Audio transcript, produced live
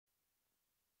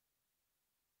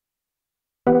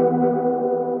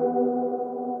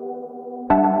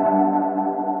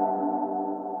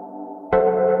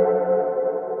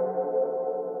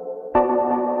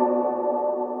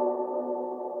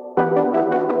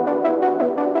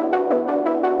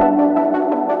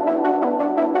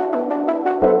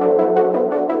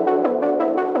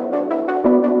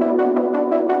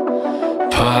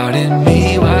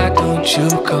you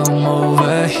come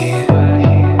over here?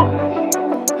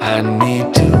 I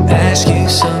need to ask you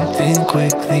something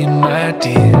quickly, my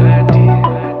dear.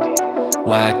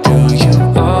 Why do you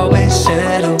always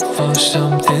settle for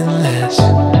something less?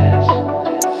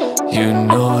 You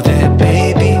know that,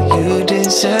 baby, you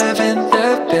deserving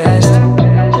the best.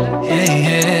 Yeah,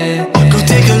 yeah. Go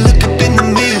take a look up in the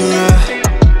mirror.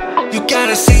 You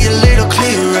gotta see a little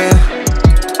clearer.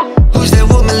 Who's that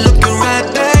woman looking right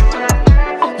back?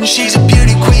 And she's a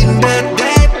beauty queen, bad.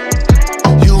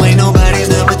 You ain't nobody's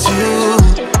number two.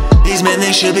 These men,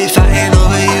 they should be fighting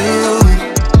over you.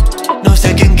 No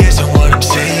second guessing what I'm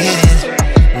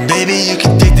saying. Baby, you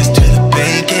can take this to the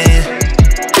bank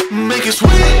and make it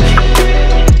sweet.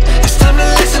 It's time to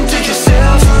listen to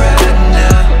yourself right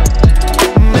now.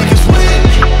 Make it sweet.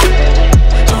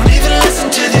 Don't even listen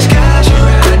to these guys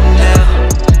right now.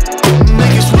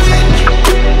 Make it sweet.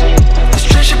 This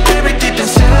treasure buried deep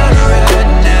inside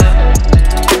right now.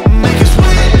 Make it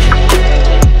sweet.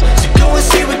 So go and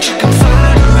see what you can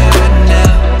find right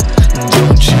now.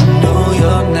 Don't you know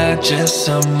you're not just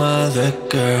some other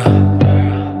girl?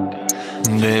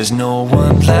 There's no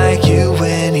one like you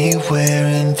anywhere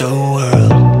in the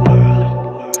world.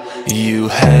 You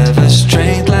have a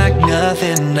strength like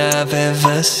nothing I've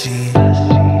ever seen.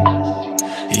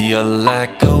 You're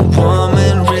like a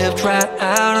woman ripped right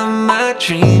out of my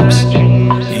dreams.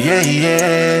 Yeah,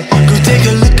 yeah. Go take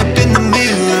a look up in the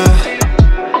mirror.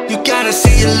 You gotta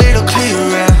see a little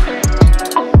clearer.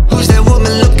 Who's that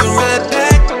woman looking right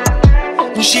back?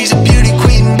 And she's a beauty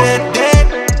queen, bad.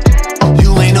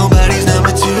 You ain't nobody's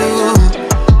number two.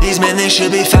 These men, they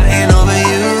should be fighting over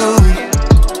you.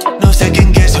 No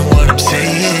second guessing what I'm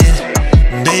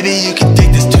saying. Baby, you can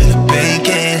take this to the bank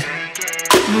and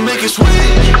make it sweet.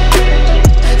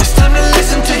 It's time to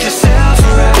listen to yourself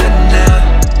right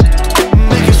now.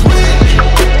 Make it sweet.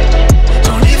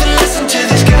 Don't even listen to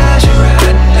these guys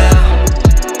right now.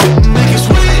 Make it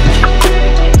sweet.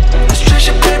 This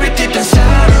treasure buried deep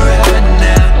inside right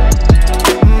now.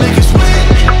 Make it sweet.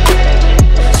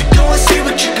 So go and see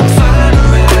what you can find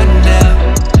right now.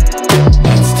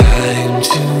 It's time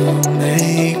to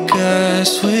make a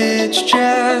switch.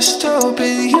 Just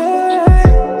open your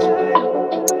eyes.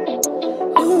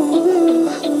 Ooh.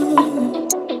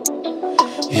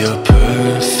 You're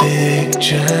perfect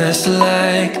just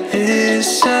like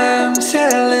this. I'm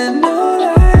telling no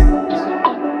lies.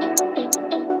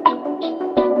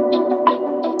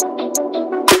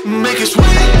 Make it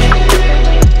sweet.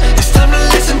 It's time to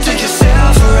listen to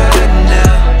yourself right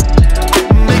now.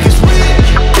 Make it sweet.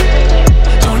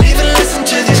 Don't even listen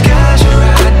to these guys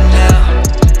right now.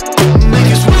 Make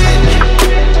it sweet.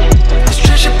 This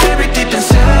treasure buried deep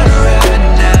inside right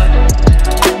now.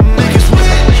 Make it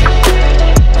sweet.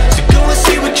 So go and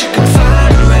see what you can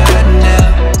find right now.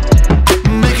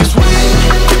 Make it sweet.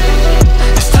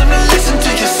 It's time to listen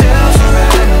to yourself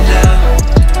right now.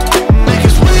 Make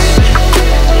it sweet.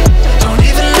 Don't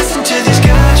even listen to these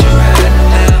guys right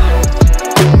now.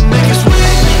 Make it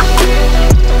sweet.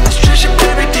 This treasure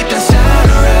buried deep inside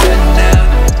right now.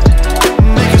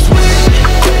 Make it sweet.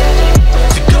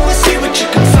 So go and see what you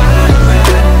can find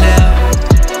right now.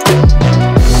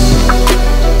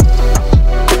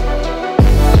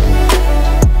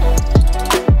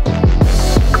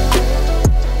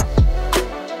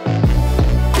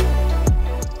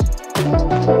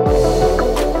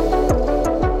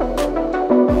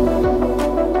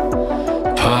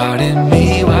 Pardon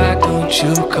me, why don't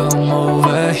you come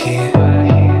over here?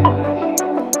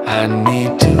 I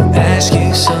need to ask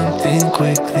you something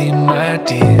quickly, my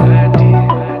dear.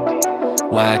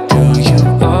 Why do you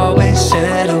always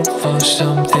settle for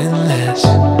something less?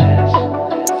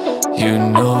 You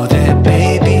know that,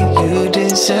 baby, you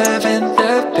deserving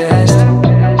the best.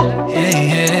 Yeah,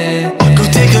 yeah. Go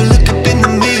take a look up in the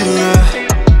mirror.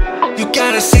 You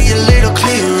gotta see a little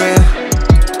clearer.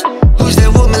 Who's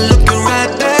that woman looking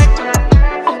right back?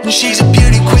 And she's a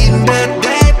beauty queen, bad.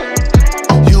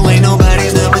 You ain't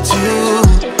nobody's number two.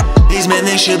 These men,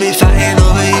 they should be fighting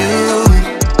over you.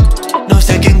 No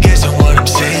second guessing what I'm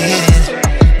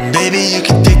saying. Baby, you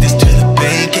can take this to the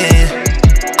bank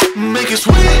and make it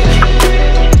sweet.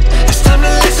 It's time to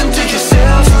listen to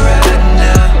yourself right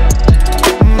now.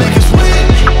 Make it sweet.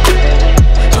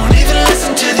 Don't even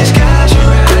listen to these guys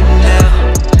right now.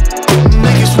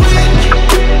 Make it sweet.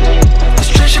 This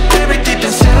treasure buried deep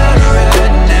inside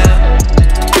right now.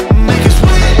 Make it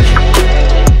sweet.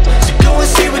 So go and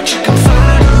see what you can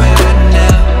find right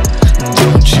now.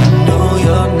 Don't you know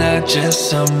you're not just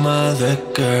some other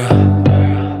girl?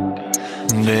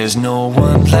 There's no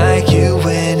one like you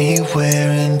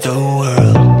anywhere in the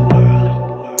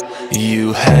world. You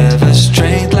You have a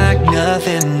strength like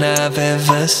nothing I've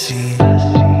ever seen.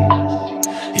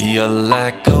 You're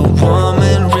like a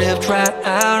woman ripped right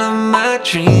out of my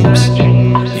dreams.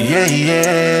 Yeah,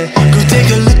 yeah. Go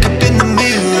take a look up in the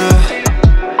mirror.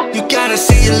 You gotta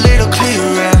see a little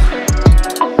clearer.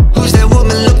 Who's that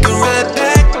woman looking right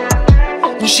back?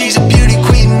 And she's a beauty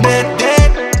queen, bad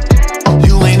dad.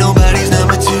 You ain't nobody's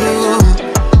number two.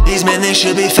 These men, they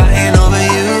should be fighting over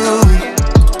you.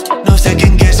 No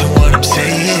second guessing what I'm saying.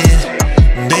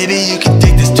 Baby, you can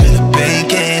take this to the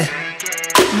bank and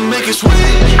make it sweet.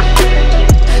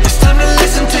 It's time to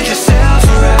listen to yourself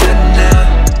right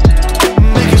now.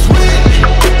 Make it sweet.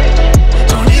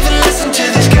 Don't even listen to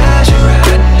these guys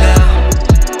right now.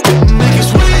 Make it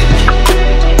sweet.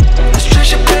 Let's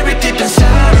treasure buried deep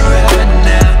inside right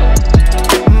now.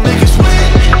 Make it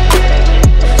sweet.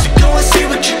 So go and see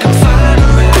what you can find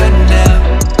right now.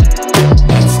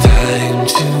 It's time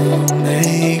to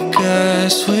make a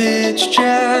switch.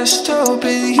 Just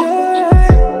open your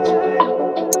eyes.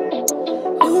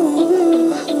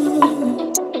 Ooh.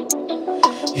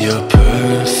 You're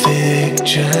perfect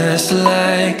just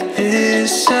like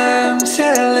this. I'm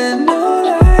telling no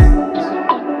lies.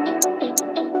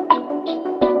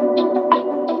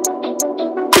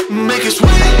 Make it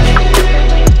sweet.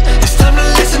 It's time to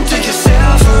listen to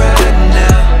yourself right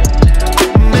now.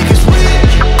 Make it sweet.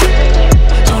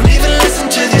 Don't even listen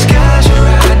to these guys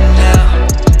right now.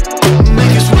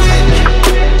 Make it sweet.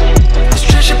 Let's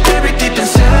treasure buried deep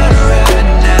inside right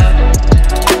now.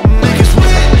 Make it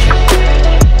sweet.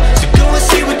 So go and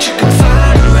see what you can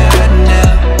find right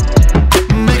now.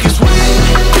 Make it sweet.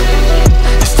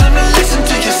 It's time to listen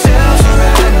to yourself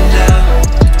right now.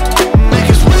 Make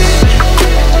it sweet.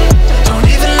 Don't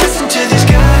even listen to these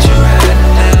guys right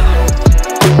now.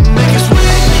 Make it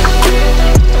sweet.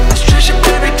 Let's treasure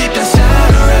buried deep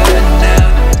inside right now.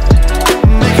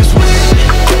 Make it sweet.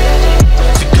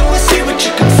 So go and see what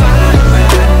you can find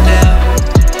right now.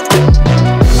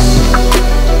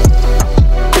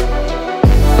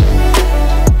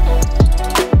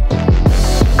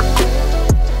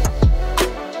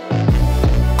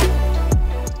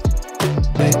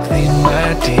 Quickly, my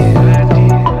dear,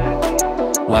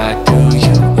 why do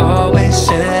you always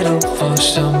settle for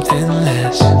something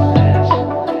less?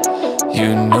 You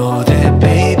know that,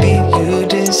 baby, you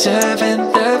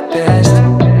deserving the best.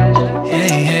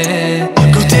 Yeah,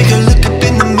 yeah. Go take a look up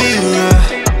in the mirror.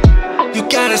 You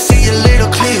gotta see a little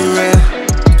clearer.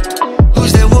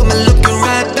 Who's that woman looking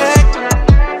right back?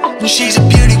 And she's a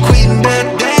beauty queen, bad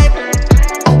dad.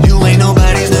 You ain't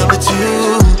nobody's number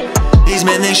two. These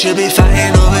men, they should be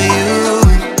fighting over you.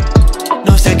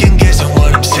 No second guessing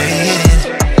what I'm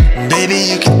saying. Baby,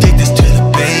 you can take this to the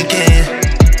bank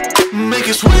and make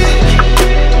it sweet.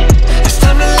 It's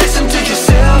time to listen to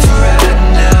yourself right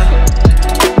now.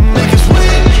 Make it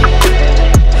sweet.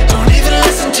 Don't even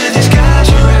listen to these guys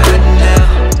right now.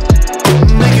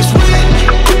 Make it sweet.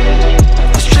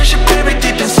 Let's treasure buried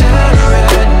deep inside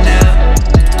right now.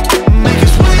 Make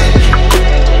it sweet.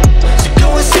 So go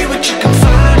and see what you can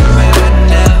find right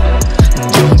now.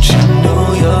 Don't you know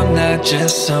you're not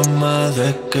just some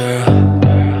other girl?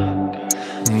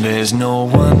 There's no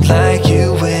one like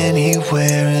you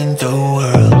anywhere in the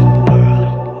world.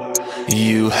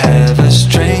 You have a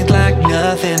strength like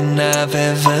nothing I've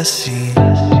ever seen.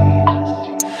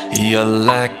 You're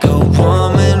like a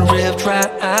woman ripped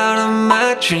right out of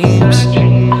my dreams.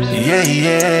 Yeah,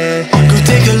 yeah. Go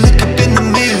take a look up